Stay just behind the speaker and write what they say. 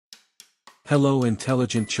Hello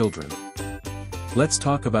intelligent children. Let's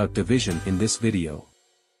talk about division in this video.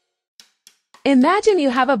 Imagine you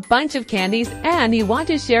have a bunch of candies and you want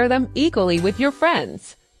to share them equally with your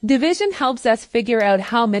friends. Division helps us figure out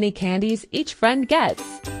how many candies each friend gets.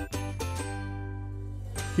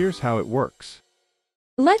 Here's how it works.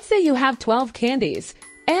 Let's say you have 12 candies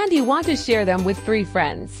and you want to share them with 3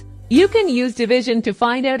 friends. You can use division to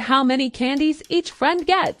find out how many candies each friend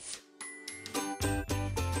gets.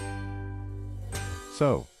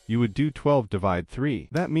 So, you would do 12 divide 3.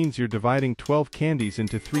 That means you're dividing 12 candies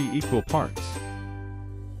into 3 equal parts.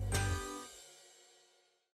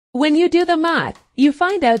 When you do the math, you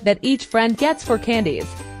find out that each friend gets 4 candies.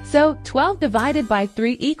 So 12 divided by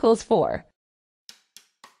 3 equals 4.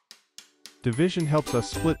 Division helps us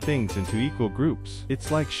split things into equal groups. It's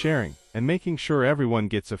like sharing and making sure everyone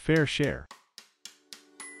gets a fair share.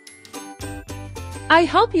 I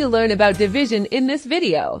hope you learn about division in this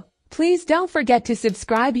video. Please don't forget to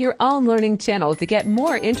subscribe your own learning channel to get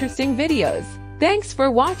more interesting videos. Thanks for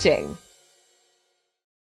watching.